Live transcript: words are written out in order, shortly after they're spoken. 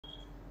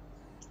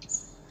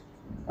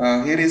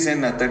Here is a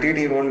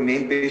 38-year-old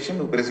male patient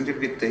who presented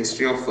with a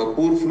history of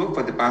poor flow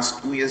for the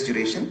past 2 years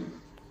duration.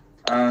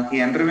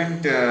 He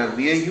underwent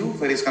VIU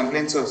for his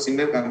complaints of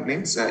similar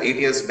complaints 8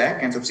 years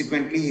back, and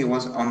subsequently he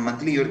was on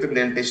monthly urethral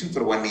dilatation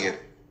for 1 year.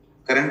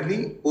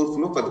 Currently, poor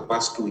flow for the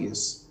past 2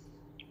 years.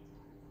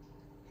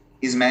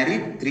 He is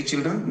married, 3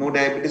 children, no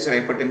diabetes or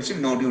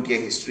hypertension, no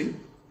UTI history.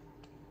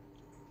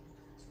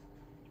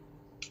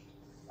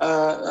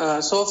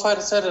 So far,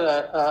 sir,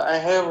 I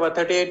have a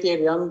 38-year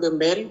young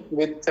male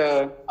with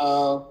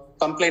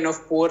complaint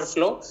of poor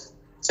flow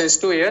since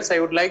 2 years. I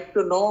would like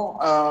to know,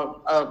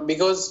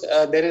 because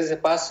there is a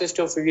past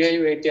history of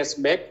VIU 8 years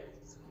back,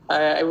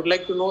 I would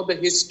like to know the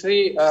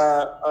history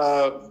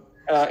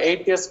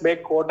 8 years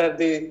back. What are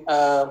the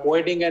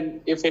voiding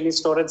and if any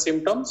storage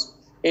symptoms,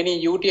 any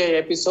UTI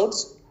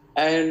episodes,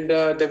 and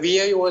the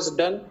VIU was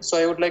done. So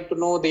I would like to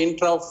know the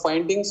intra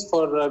findings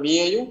for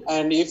VIU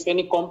and if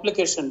any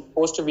complication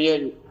post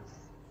VIU,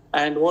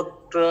 and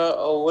what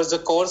was the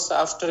course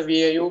after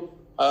VIU.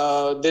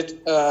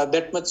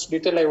 That much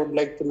detail I would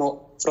like to know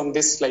from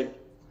this slide.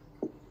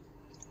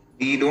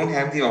 We don't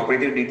have the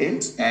operative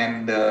details,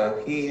 and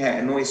he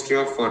had no history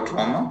of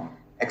trauma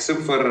except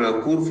for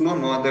poor flow,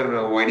 no other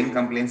voiding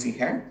complaints he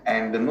had,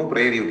 and no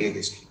prior UTI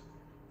history.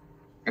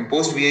 And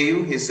post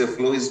VIU, his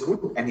flow is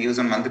good, and he was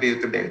on monthly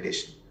urethral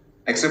dilatation.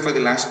 Except for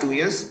the last 2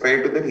 years,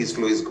 prior to that, his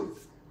flow is good.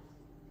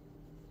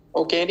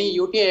 Okay, any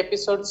UTI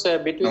episodes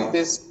between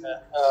this?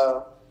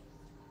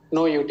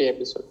 No UTI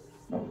episode.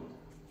 No.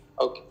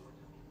 Okay.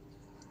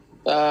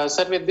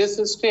 Sir, with this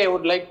history, I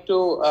would like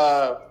to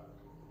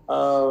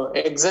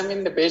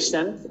examine the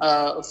patient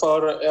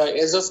for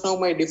as of now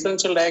my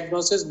differential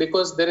diagnosis,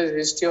 because there is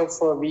history of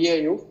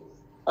VIU.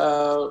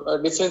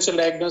 Differential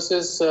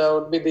diagnosis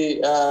would be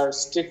the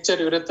stricture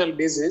urethral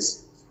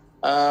disease.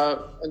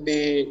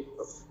 The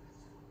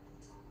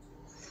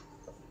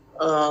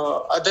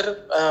other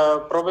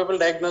probable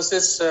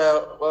diagnosis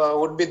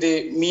would be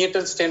the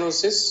meatal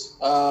stenosis.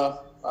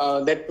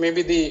 That may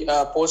be the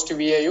post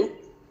VIU.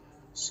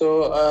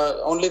 So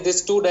only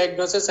these 2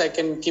 diagnoses I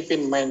can keep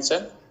in mind,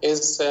 sir. He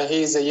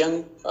is a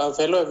young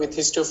fellow with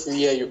history of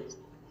VIU.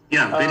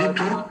 Yeah, very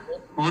true.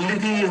 Only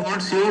thing is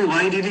not sure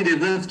why did he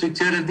develop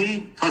stricture at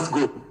the first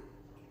go?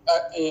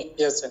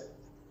 Yes, sir.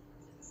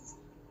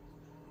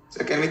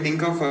 So can we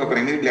think of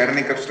primary bladder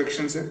neck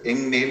obstruction, sir?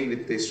 Young male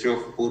with history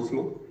of poor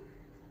flow?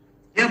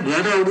 Yeah,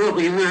 bladder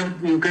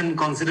outlet, you can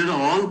consider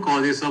all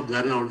causes of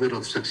bladder outlet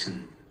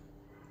obstruction.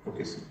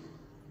 Okay, sir.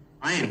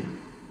 Fine.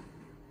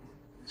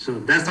 So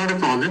that's not a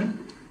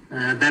problem.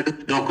 That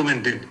is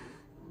documented.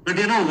 But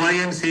you know why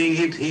I'm saying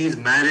it? He is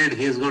married.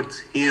 He has got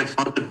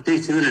further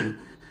 3 children.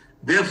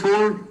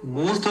 Therefore,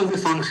 most of the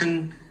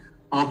function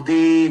of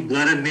the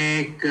bladder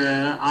neck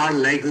are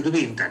likely to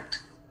be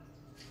intact.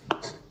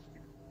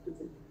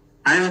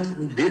 I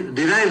have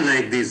derived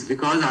like this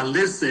because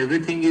unless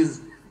everything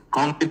is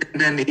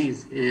competent and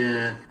his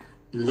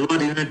lower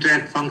urinary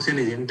tract function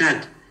is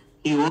intact,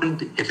 he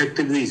won't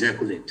effectively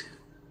ejaculate.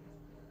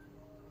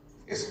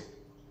 Yes.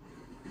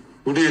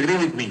 Would you agree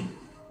with me?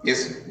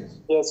 Yes, sir. Yes.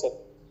 Yes, sir.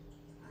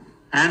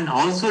 And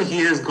also he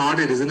has got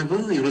a reasonable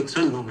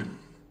urethral lumen.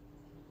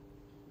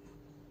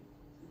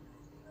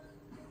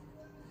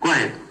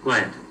 Go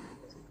ahead.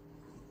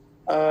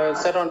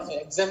 Sir, on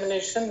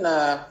examination,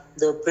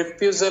 the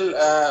prepusal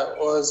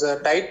was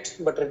tight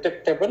but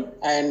retractable,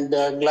 and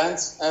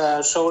glands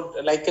showed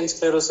lichen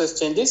sclerosis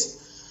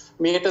changes.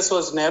 Meatus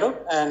was narrow,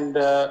 and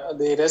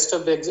the rest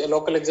of the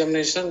local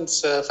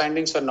examinations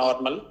findings were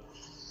normal.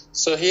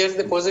 So here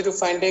the positive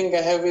finding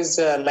I have is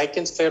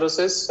lichen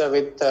sclerosis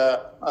with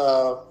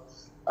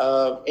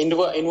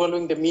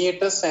involving the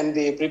meatus and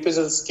the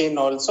prepusal skin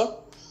also.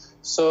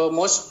 So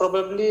most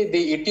probably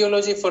the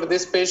etiology for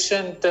this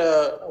patient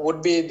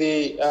would be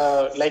the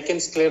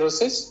lichen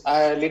sclerosis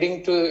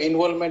leading to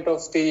involvement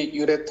of the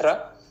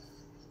urethra.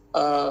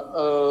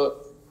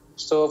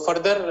 So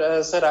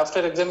further, sir,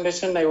 after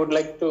examination, I would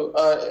like to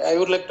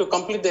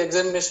complete the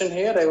examination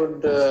here. I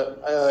would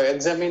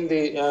examine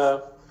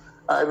the.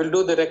 I will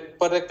do the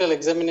rectal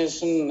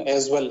examination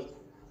as well.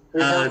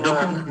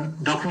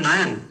 Dr.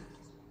 Nayan.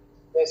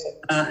 Yes,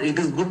 sir. It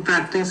is good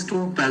practice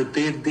to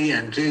palpate the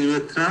anterior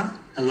urethra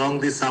along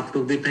the shaft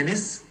of the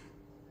penis,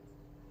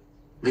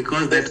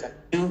 because that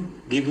will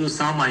give you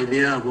some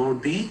idea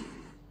about the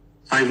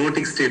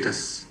fibrotic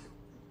status.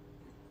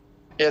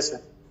 Yes,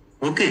 sir.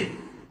 Okay.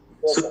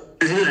 Yes, so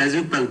as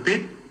you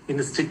palpate, in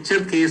the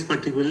stricture case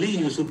particularly,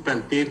 you should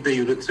palpate the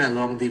urethra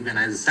along the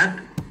penile sac.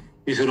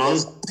 You should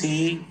also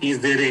see, is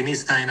there any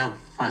sign of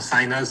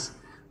sinus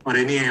or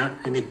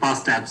any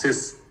past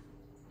abscess.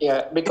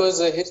 Yeah, because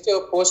history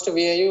of post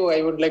VIU,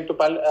 I would like to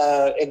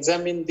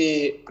examine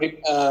the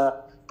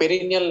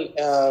perineal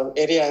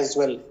area as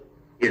well.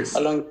 Yes,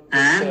 along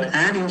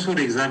and you should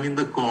examine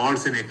the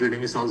cords and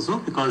epididymis also,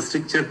 because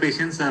stricture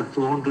patients are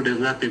prone to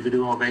develop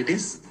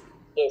epididymoitis.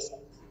 Yes, sir.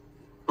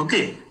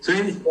 Okay, so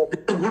it's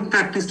a good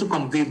practice to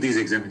complete these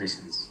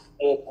examinations.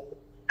 Yes.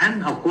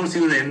 And of course,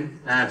 you then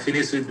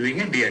finish with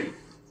doing a DRE.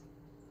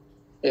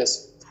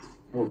 Yes.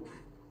 Oh,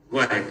 go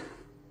ahead.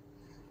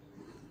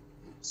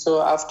 So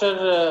after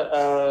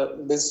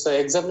this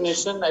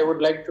examination, I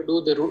would like to do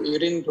the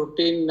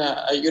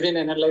urine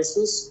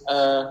analysis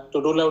to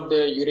rule out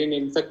the urine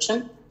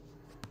infection.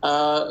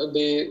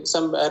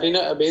 Some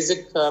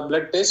basic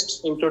blood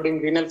test,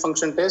 including renal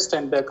function test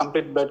and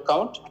complete blood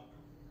count,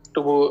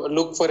 to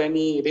look for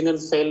any renal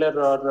failure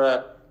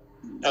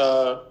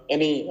or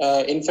any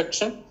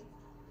infection.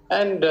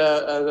 And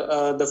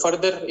the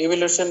further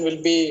evaluation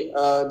will be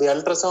the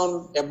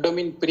ultrasound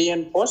abdomen pre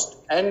and post,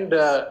 and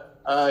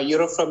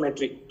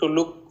urethrometry to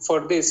look for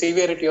the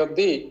severity of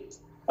the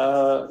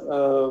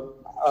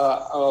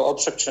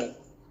obstruction.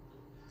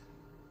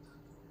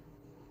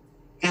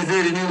 Is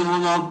there any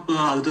role of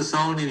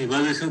ultrasound in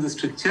evaluation of the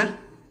stricture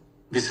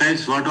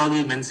besides what all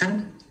we mentioned?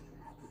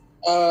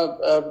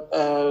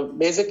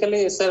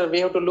 Basically, sir, we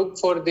have to look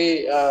for the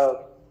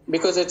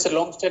because it's a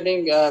long-standing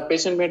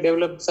patient may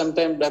develop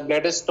sometimes the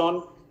bladder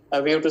stone.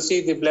 We have to see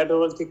the bladder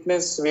wall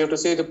thickness. We have to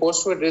see the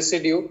post-void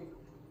residue.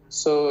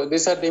 So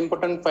these are the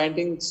important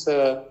findings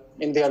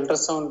in the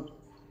ultrasound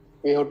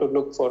we have to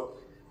look for.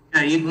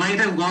 Yeah, it might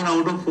have gone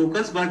out of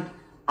focus, but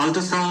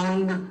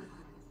ultrasound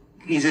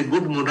is a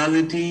good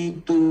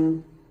modality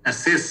to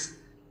assess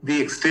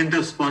the extent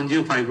of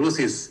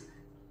spongiofibrosis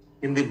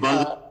in the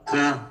bulb.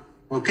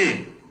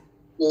 Okay.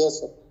 Yes,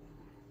 sir.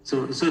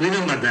 So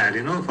remember that,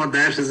 for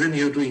that reason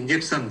you have to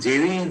inject some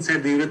jelly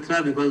inside the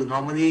urethra, because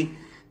normally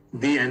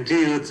the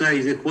anterior urethra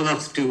is a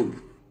collapse tube.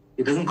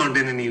 It doesn't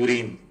contain any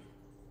urine.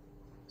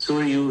 So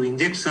you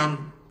inject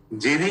some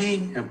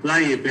jelly, apply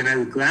a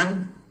penile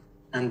clamp,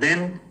 and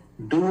then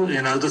do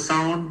an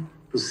ultrasound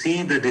to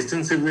see the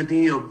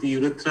distensibility of the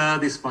urethra,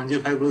 the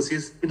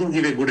spongiofibrosis. It will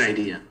give a good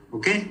idea.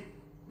 Okay?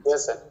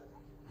 Yes, sir.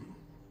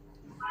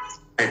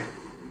 Okay.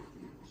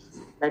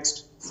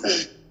 Next.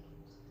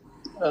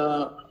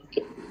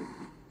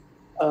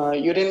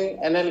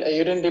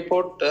 Urine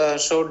report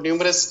showed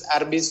numerous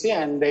RBC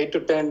and 8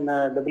 to 10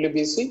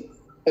 WBC.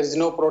 There is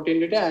no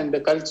proteinuria, and the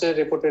culture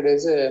reported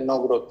as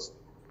no growth.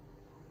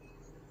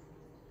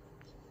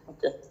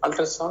 Okay,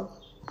 ultrasound.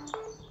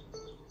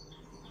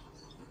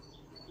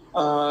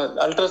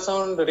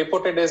 Ultrasound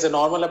reported as a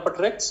normal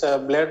aperturax.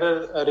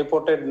 Bladder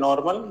reported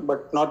normal,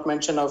 but not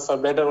mention of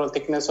bladder wall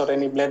thickness or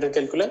any bladder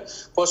calculi.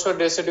 Post-void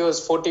residue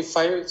was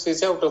 45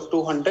 cc out of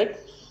 200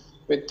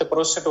 with the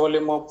prostate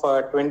volume of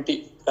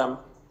 20 gram.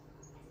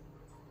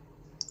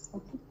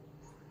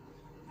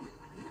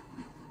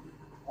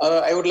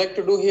 I would like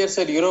to do here,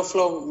 sir,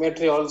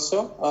 uroflowmetry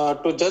also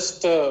to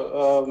just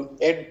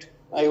add.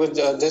 I was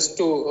just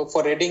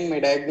for adding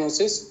my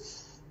diagnosis.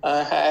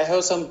 I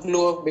have some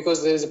clue of,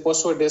 because there is a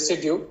post-void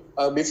residue.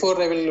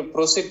 Before I will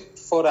proceed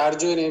for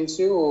RGO and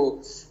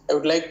MCU, I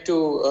would like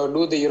to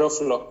do the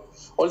uroflow.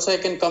 Also, I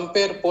can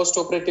compare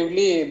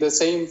post-operatively the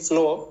same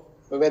flow,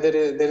 whether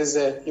there is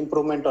an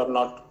improvement or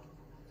not.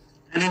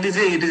 And it is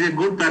a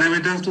good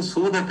parameter to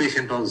show the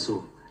patient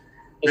also.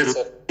 Yes,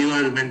 sir. You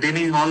are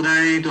maintaining all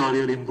right, or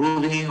you're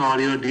improving, or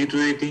you're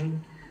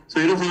deteriorating. So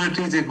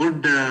uroflowmetry is a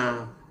good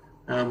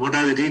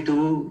modality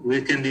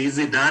which can be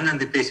easily done, and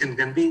the patient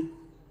can be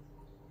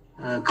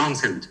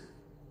counseled.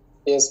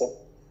 Yes, sir.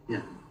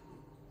 Yeah.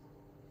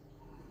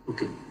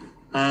 Okay.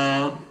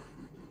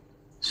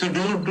 So do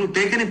you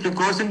take any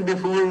precaution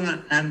before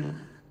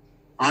an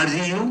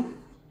RGU?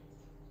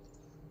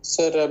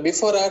 Sir,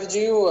 before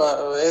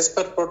RGU, as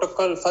per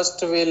protocol,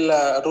 first we'll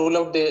rule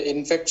out the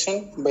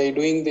infection by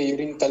doing the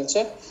urine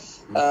culture.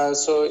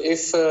 So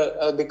if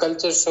the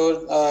culture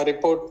shows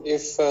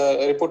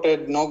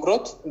reported no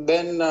growth,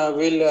 then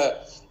we'll,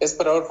 as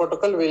per our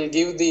protocol, we'll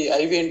give the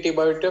IV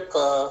antibiotic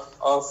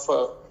of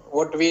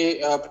what we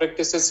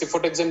practice is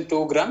cefotaxime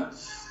 2 gram.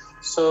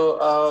 So,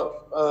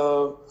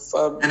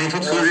 and if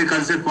it shows a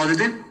culture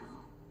positive?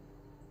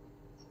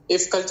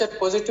 If culture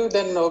positive,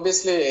 then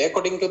obviously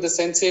according to the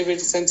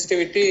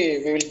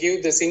sensitivity, we will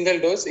give the single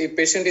dose if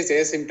patient is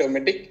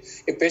asymptomatic.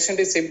 If patient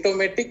is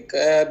symptomatic,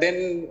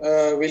 then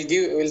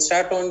we'll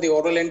start on the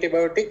oral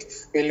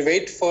antibiotic. We'll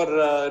wait for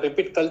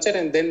repeat culture,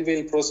 and then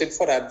we'll proceed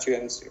for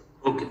RGU.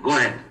 Okay, go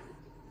ahead.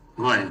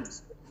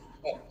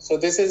 So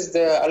this is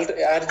the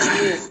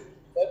RGU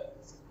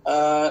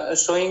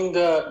showing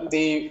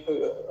the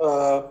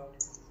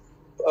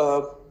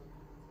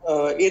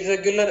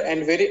irregular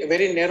and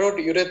very narrowed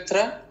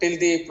urethra till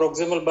the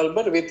proximal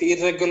bulbar with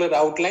irregular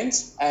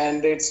outlines,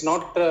 and it's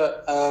not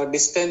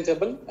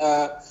distendable,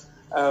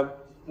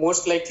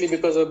 most likely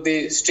because of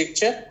the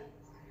stricture.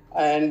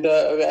 And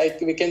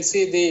we can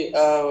see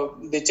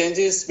the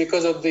changes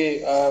because of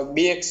the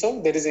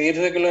BXO. There is an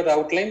irregular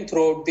outline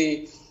throughout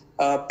the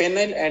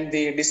penile and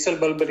the distal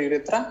bulbar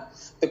urethra.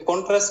 The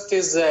contrast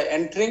is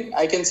entering.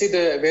 I can see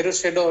the varus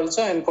shadow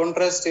also, and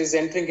contrast is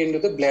entering into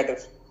the bladder.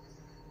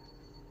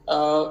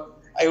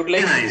 I would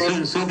like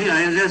to... So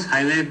I'll just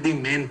highlight the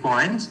main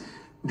points.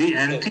 The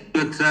anterior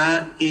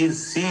urethra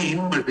is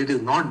seen, but it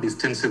is not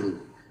distensible.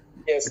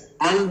 Yes.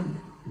 All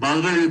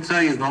bulbar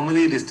urethra is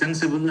normally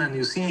distensible, and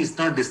you see it's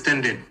not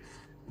distended.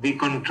 The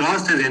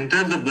contrast has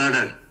entered the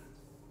bladder.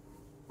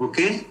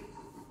 Okay?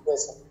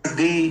 Yes, sir.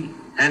 The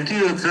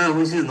anterior urethra,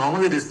 which is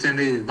normally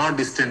distended, is not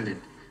distended.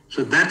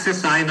 So that's a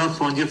sign of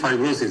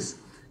spongiofibrosis.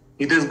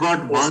 It has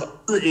got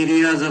multiple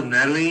areas of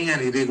narrowing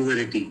and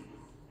irregularity.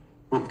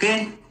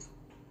 Okay?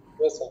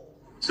 Yes, sir.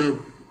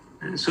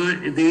 So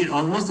the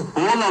almost the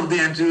whole of the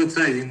anterior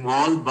urethra is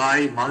involved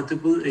by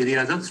multiple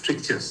areas of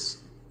strictures.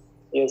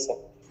 Yes, sir.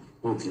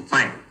 Okay,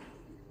 fine.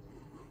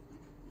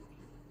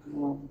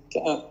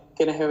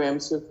 Can I have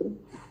MCU film?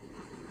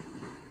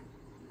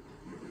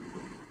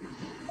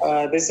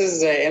 This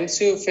is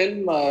MCU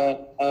film.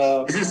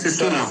 This is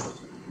cystogram.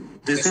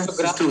 This is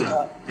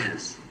cystogram.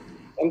 Yes.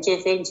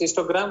 MCU film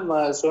cystogram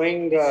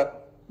showing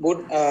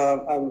good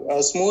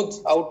smooth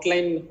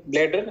outline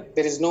bladder.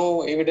 There is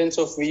no evidence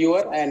of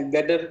VUR and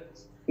bladder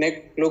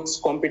neck looks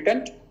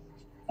competent.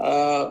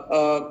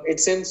 It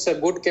seems a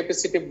good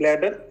capacity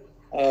bladder.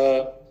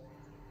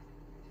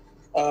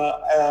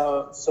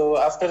 So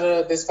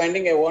after this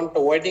finding, I want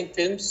voiding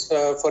films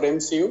for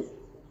MCU.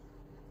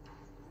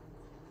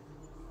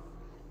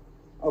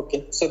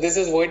 Okay, so this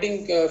is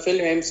voiding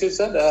film MCU,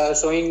 sir,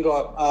 showing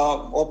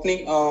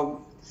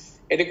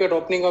adequate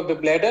opening of the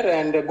bladder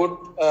and a good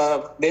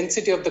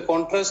density of the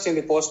contrast in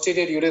the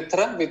posterior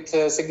urethra with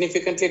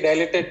significantly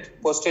dilated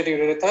posterior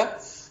urethra.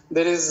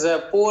 There is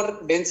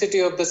poor density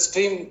of the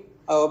stream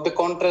of the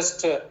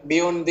contrast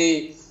beyond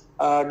the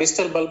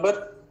distal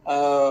bulbar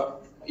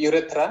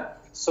urethra.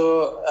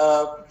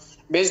 So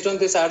based on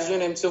this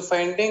Arjun MCU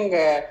finding,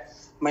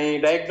 my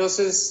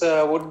diagnosis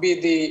would be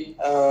the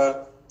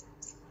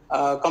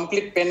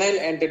complete penile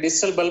and the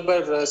distal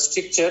bulbar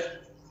stricture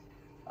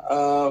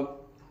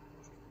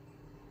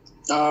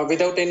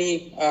without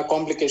any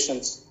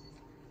complications.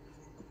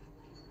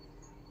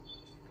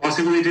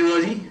 Possible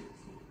etiology?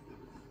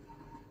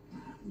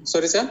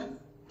 Sorry, sir?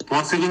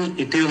 Possible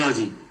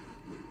etiology?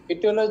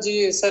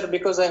 Etiology, sir,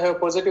 because I have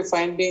positive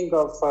finding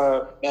of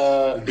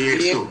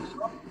BXO.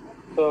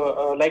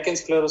 So lichen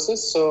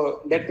sclerosis,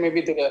 so that may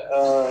be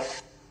the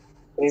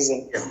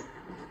reason. Yeah.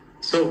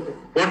 So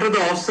what are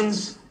the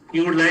options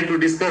you would like to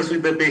discuss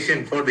with the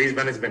patient for his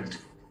management?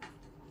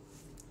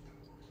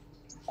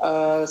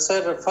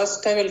 Sir,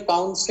 first I will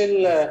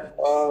counsel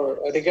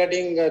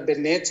regarding the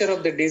nature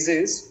of the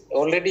disease.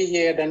 Already he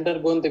had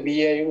undergone the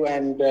BIU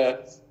and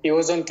he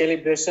was on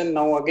calibration.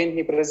 Now again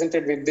he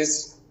presented with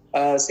this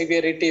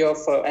severity of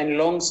and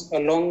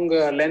long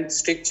length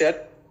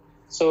stricture.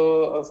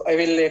 So I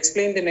will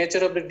explain the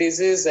nature of the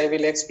disease. I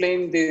will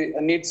explain the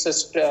needs,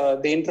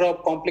 the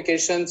intra-op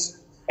complications.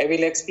 I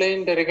will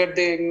explain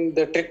regarding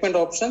the treatment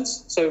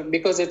options. So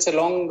because it's a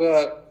long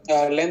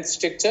length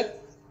stricture,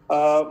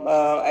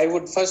 I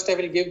will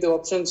give the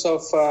options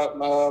of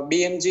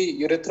BMG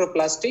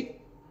urethroplasty,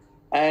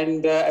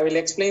 and I will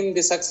explain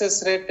the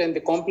success rate and the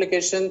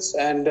complications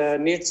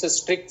and needs a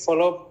strict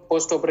follow-up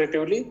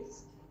post-operatively.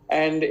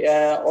 And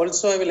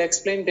also I will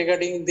explain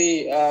regarding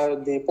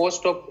the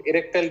post-op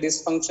erectile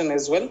dysfunction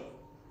as well.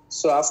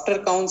 So after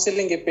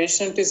counseling, a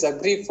patient is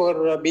agreed for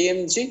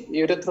BMG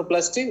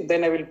urethroplasty,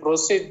 then I will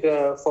proceed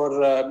for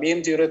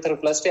BMG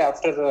urethroplasty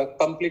after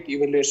complete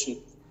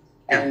evaluation.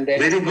 Yeah, and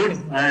very good.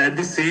 At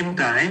the same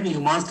time, you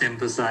must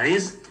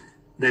emphasize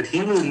that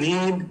he will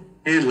need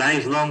a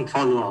lifelong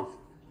follow-up.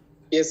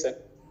 Yes, sir.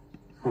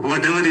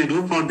 Whatever you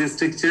do for this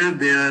stricture,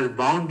 they are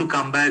bound to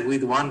come back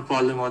with one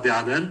problem or the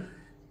other.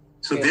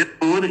 So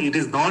therefore, it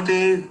is not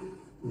a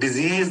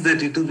disease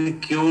that it will be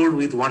cured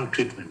with one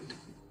treatment.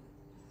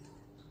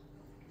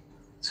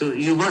 So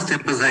you must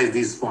emphasize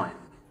this point.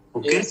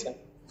 Okay? Yes, sir.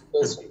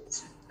 Yes,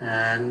 sir.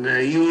 And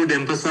you would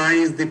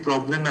emphasize the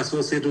problem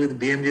associated with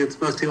BMG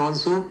urethroplasty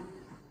also?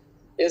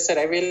 Yes, sir.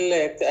 I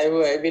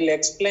will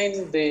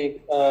explain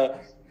the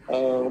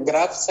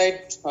graft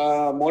site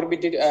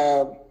morbidity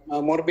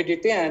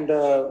and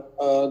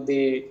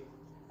the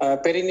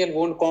perineal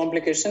wound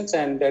complications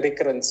and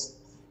recurrence.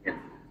 Yeah.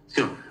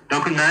 Sure.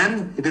 Dr.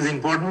 Nayan, it is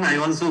important. I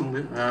also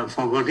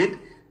forgot it.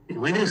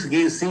 When you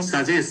see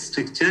such a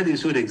stricture, you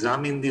should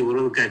examine the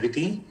oral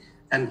cavity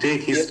and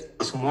take history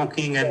of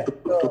smoking and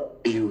to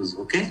use.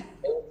 Okay?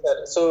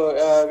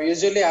 So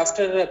usually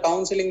after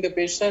counseling the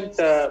patient,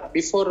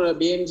 before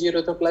BMG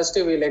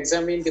urethroplasty, we will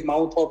examine the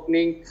mouth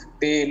opening,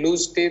 the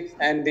loose teeth,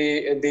 and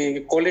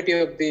the quality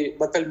of the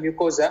buccal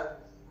mucosa,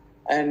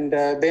 and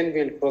then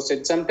we'll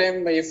proceed.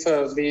 Sometimes if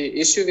the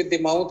issue with the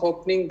mouth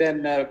opening,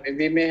 then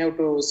we may have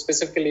to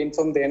specifically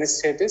inform the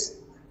anesthetist.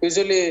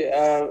 Usually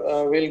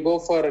we'll go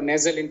for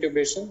nasal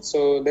intubation,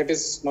 so that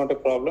is not a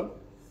problem.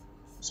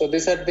 So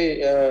these are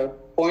the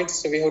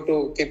points we have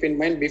to keep in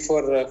mind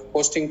before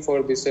posting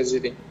for the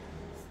surgery.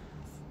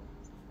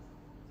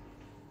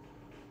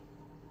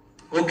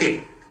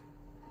 Okay.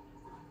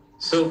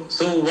 So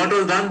what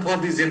was done for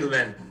this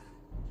gentleman?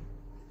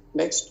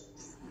 Next.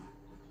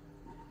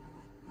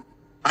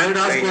 I would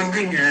ask one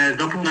thing,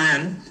 Dr.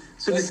 Nayan.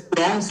 So this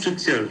long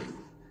stricture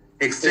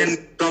extends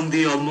from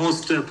the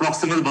almost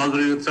proximal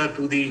bulbar urethra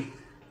to the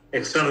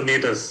external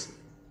meatus.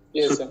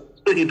 Yes, so sir.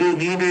 It will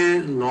need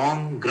a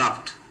long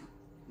graft.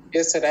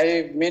 Yes, sir.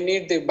 I may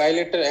need the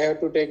bilateral. I have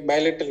to take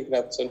bilateral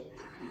graft, sir.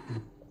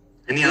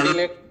 Any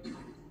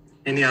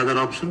other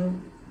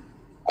option?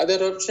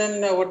 Other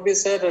option would be,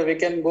 sir, we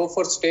can go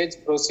for stage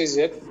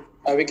procedure.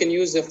 we can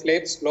use the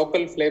flaps,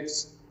 local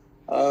flaps,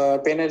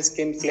 penile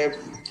skin flap.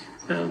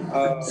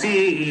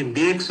 See, in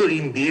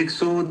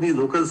BXO, the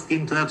local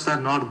skin flaps are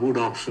not good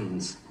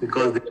options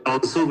because they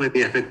also may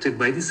be affected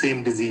by the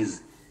same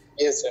disease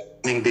Yes, sir.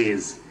 coming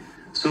days.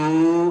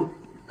 So,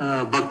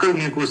 buccal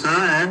mucosa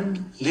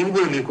and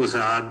lingual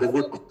mucosa are the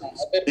good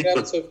options. Other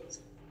grafts of,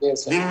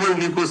 yes, sir. Lingual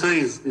mucosa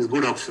is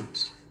good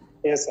options.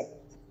 Yes, sir.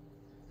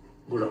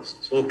 Good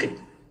options. Okay.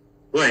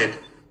 Go ahead.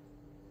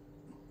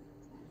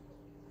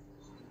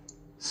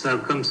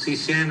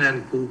 Circumcision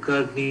and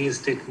pull-cut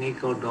knees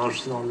technique or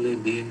dorsal only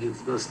BMG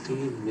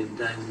thrusting with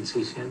the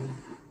incision.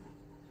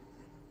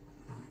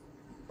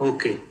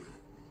 Okay.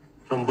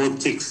 From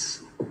both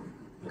cheeks.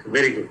 Okay.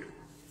 Very good.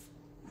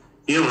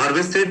 You have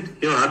harvested.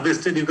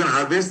 You can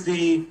harvest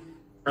the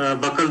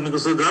buccal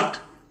mucosal graft.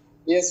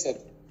 Yes, sir.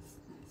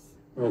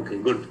 Okay.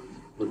 Good.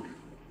 Good.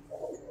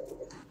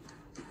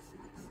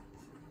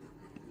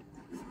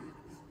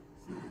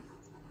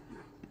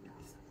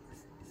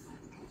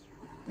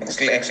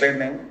 Next slide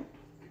now.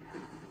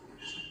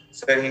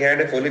 So he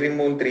had a fully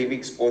removed 3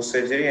 weeks post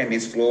surgery and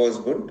his flow was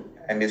good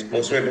and his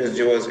post-weight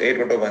residue was 8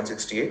 out of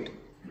 168.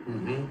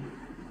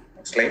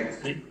 Next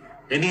slide.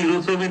 Any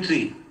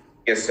urethrometry?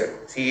 Yes, sir.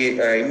 See,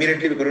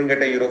 immediately we couldn't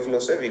get a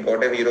uroflow, sir. We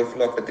got a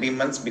uroflow after 3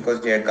 months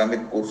because he had come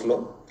with poor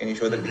flow. Can you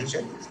show the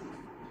picture?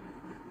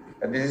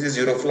 This is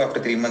uroflow after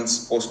 3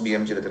 months post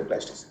BMG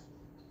urethroplasty, sir.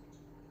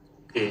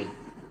 Okay.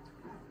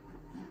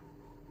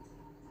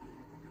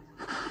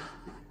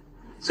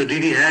 So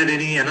did he had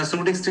any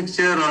anastomotic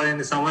stricture or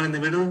any someone in the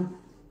middle?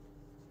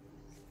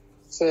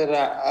 Sir,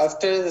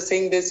 after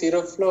seeing this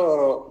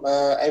uroflow,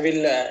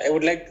 I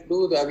would like to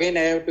do again.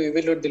 I have to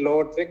evaluate the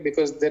lower tract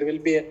because there will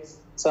be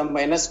some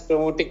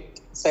anastomotic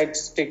site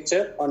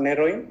stricture or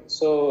narrowing.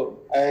 So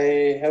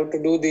I have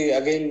to do the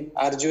again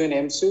RGU and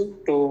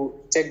MSU to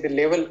check the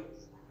level,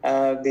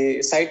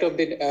 the site of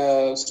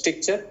the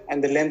stricture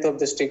and the length of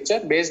the stricture.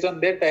 Based on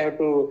that, I have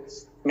to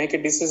make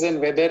a decision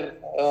whether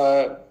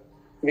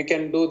we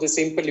can do the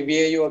simple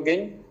VIU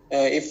again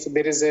if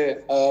there is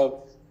a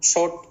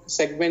short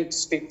segment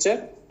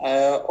stricture,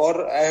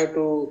 or I have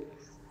to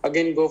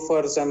again go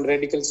for some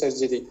radical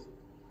surgery.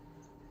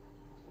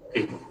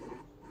 Okay.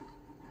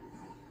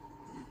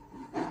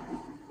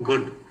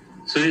 Good.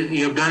 So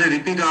you have done a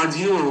repeat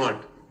RGU or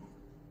what?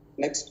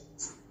 Next.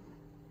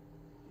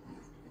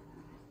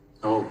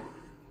 Oh.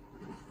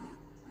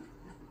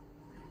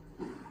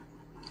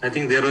 I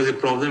think there was a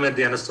problem at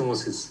the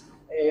anastomosis.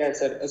 Yes,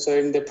 sir. So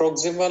in the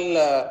proximal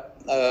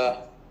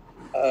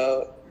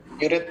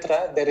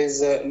urethra, there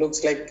is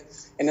looks like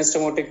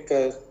anastomotic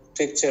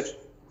stricture.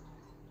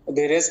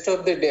 The rest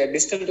of the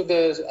distal to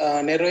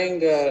the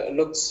narrowing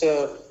looks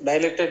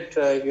dilated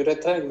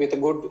urethra with a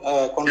good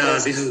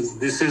contrast. Yeah,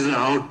 this is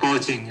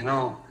outpouching. You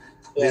know,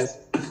 Yes.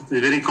 this is a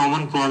very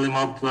common problem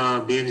of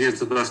BMG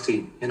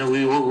urethroplasty. You know,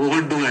 we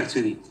overdo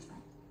actually.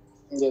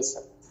 Yes,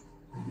 sir.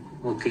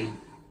 Okay.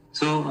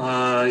 So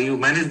you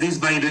manage this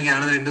by doing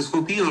another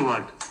endoscopy or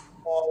what?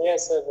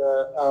 Yes, sir.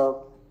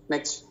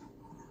 Next.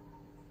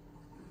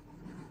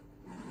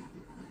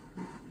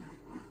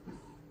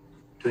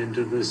 To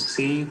enter the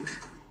seat,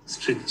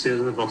 stricture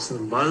in the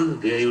proximal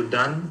bulb. Where you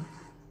done?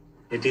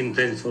 18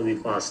 French for the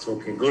past.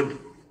 Okay, good.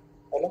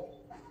 Hello.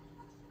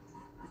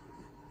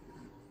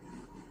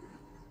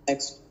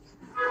 Next.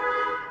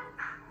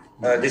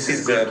 This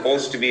is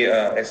post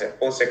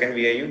second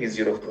VIU is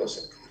uroflow,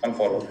 sir.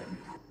 Unfollowed.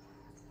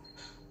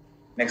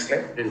 Next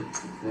slide. Very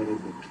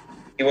good.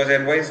 He was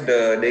advised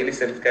daily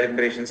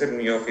self-calibration, sir, in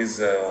view of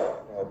his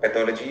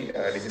pathology,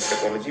 disease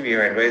pathology. We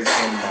have advised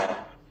him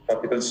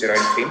topical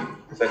steroid cream.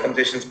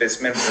 Circumcision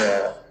specimens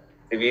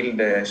revealed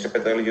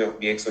histopathology of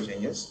BXO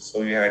changes.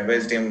 So we have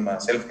advised him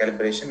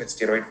self-calibration with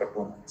steroid for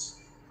 2 months.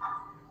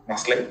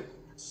 Next slide.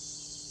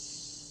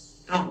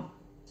 Oh.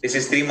 This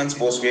is 3 months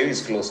post-wave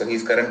is closer. He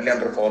is currently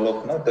under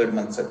follow-up now, 3rd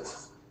month, sir.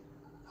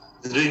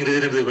 It's doing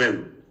reasonably well.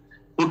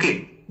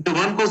 Okay. The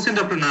one question,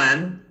 Dr.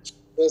 Nayan.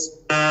 Yes.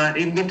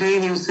 In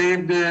between, you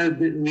said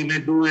we may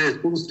do a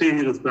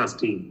 2-stage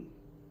urethroplasty.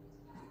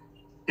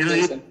 You know,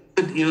 Yes,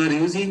 you are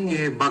using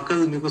a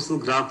buccal mucosal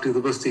graft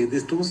urethroplasty.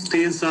 These 2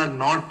 stages are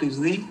not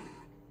usually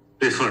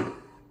preferred.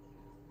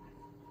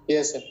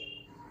 Yes, sir.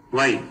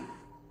 Why?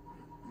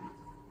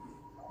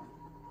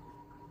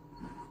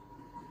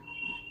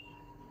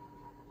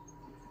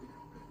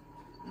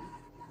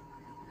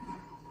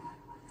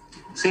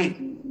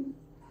 See,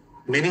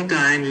 many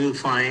times you will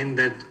find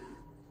that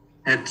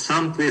at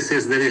some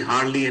places there is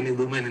hardly any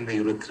lumen in the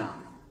urethra.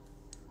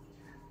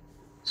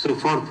 So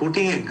for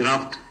putting a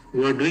graft,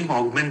 you are doing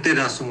augmented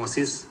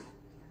anastomosis.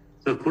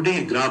 So putting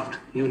a graft,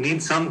 you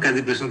need some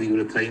calibration of the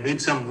urethra. You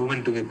need some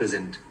lumen to be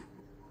present.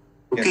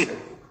 Okay. Yes,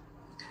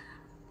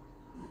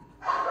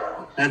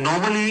 And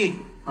normally,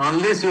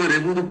 unless you are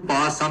able to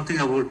pass something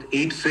about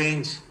 8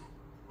 French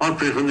or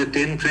preferably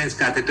 10 French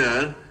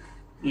catheter,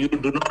 you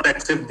do not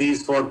accept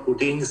these for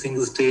putting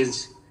single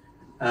stage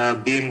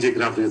BMJ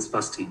graft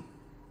urethroplasty.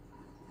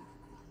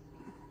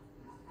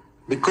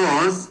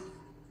 Because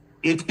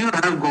if you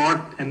have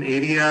got an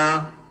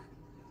area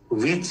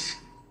which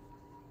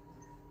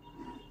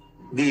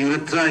the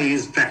urethra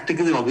is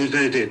practically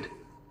obliterated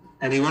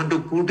and you want to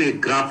put a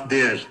graft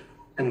there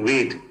and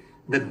wait,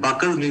 that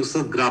buccal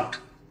mucosal graft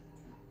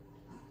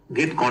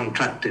get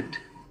contracted.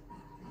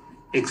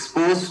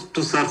 Exposed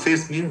to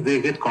surface means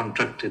they get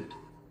contracted.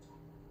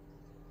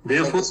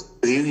 Therefore,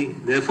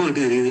 it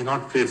is really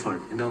not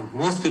preferred.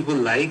 Most people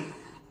like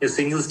a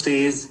single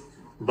stage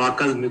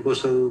buccal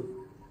mucosal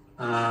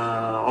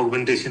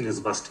augmentation is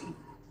busting.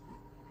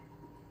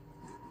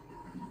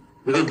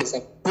 Because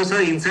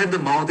mucosa inside the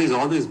mouth is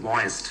always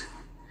moist.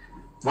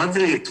 Once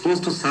it is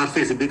exposed to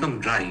surface, it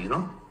becomes dry,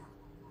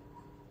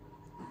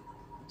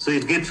 So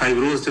it gets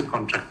fibrosed and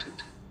contracted.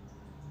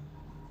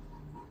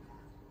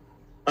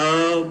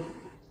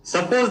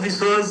 Suppose this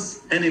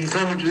was an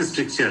inflammatory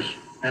stricture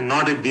and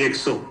not a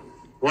BXO.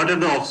 What are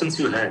the options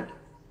you had?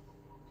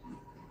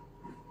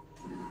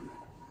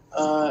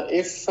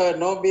 If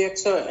no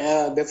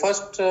BXO, the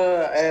first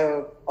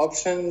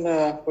option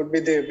would be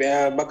the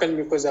buccal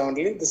mucosa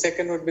only. The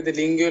second would be the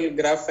lingual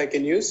graft I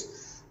can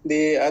use.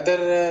 The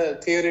other,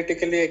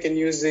 theoretically, I can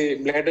use the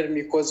bladder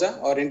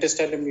mucosa or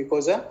intestinal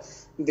mucosa.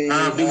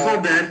 Before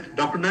that,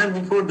 Dr. Nair,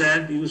 before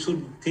that, you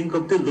should think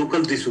of the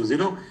local tissues.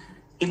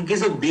 In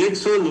case of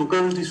BXO,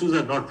 local tissues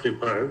are not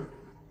prepared.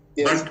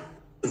 Yes. But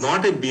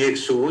not a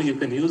BXO, you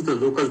can use the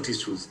local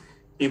tissues.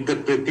 If the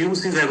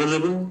prepuce is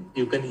available,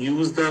 you can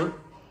use the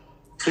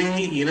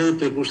free inner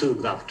preputial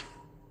graft.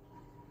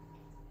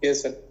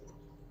 Yes, sir.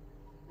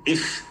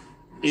 If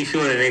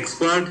you are an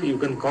expert, you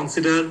can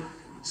consider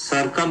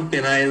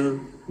circumpenile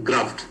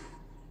graft.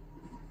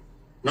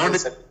 Not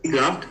yes, a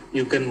graft,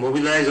 you can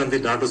mobilize on the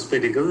dartos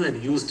pedicle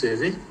and use it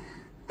as a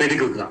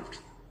pedicle graft.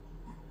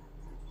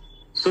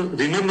 So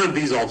remember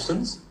these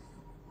options.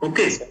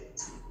 Okay. Yes, sir.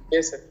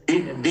 Yes, sir.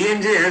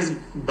 DMJ has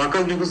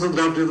buccal mucosal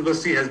graft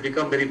urethroplasty has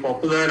become very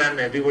popular and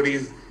everybody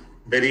is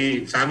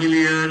very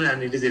familiar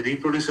and it is a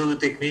reproducible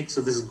technique.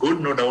 So this is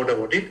good, no doubt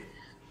about it.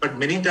 But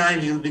many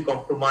times you will be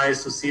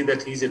compromised to see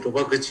that he is a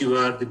tubercle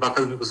chewer, the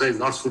buccal mucosa is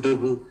not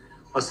suitable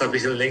or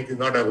sufficient length is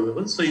not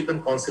available. So you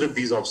can consider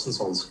these options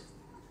also.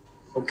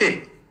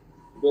 Okay.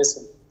 Yes,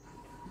 sir.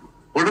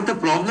 What are the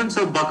problems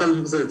of buccal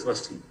mucosal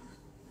urethroplasty?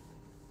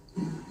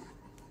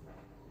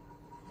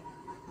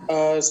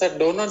 Sir,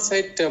 donor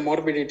site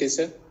morbidity,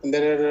 sir.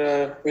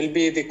 There will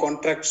be the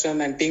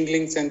contraction and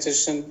tingling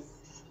sensation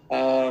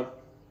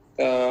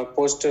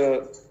post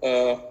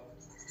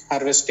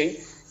harvesting.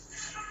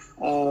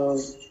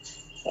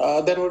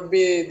 There would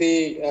be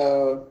the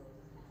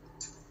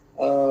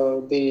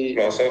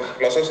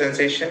loss of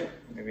sensation,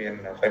 maybe in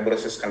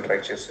fibrosis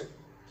contractures.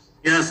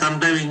 Yeah,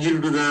 sometimes injury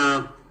to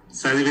the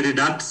salivary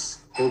ducts,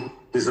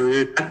 the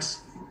salivary ducts.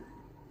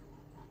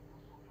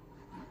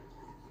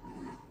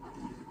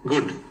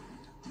 Good.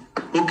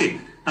 Okay.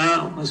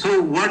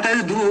 So what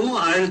I'll do,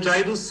 I'll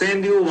try to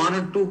send you one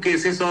or two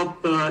cases of,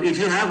 if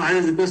you have,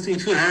 I'll request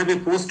if you have a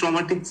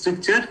post-traumatic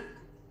stricture,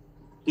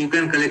 you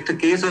can collect a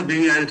case or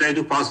maybe I'll try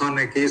to pass on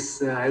a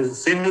case. I'll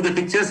send you the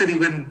pictures and you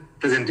can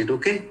present it,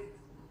 okay?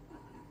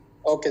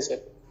 Okay, sir.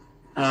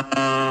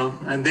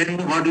 And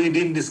then what we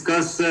didn't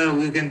discuss,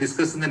 we can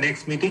discuss in the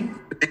next meeting,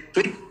 next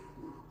week.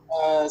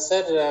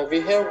 Sir,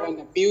 we have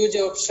one PUJ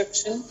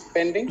obstruction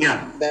pending.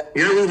 Yeah,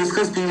 we'll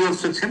discuss PUJ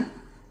obstruction.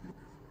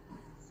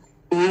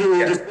 We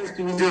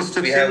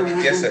have,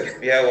 yes, sir.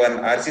 We have one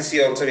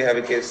RCC also. We have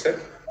a case,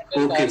 sir.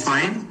 Okay,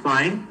 fine.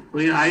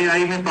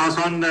 I may pass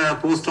on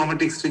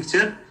post-traumatic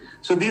stricture.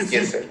 So these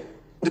yes, sir.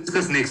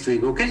 Discuss next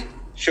week. Okay.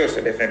 Sure,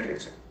 sir. Definitely,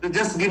 sir. So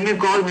just give me a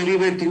call maybe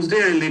by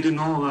Tuesday. I'll let you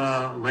know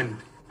when.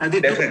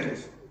 Definitely.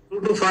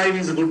 2 to 5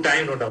 is a good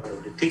time, no doubt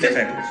about it.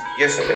 Definitely. Yes, sir.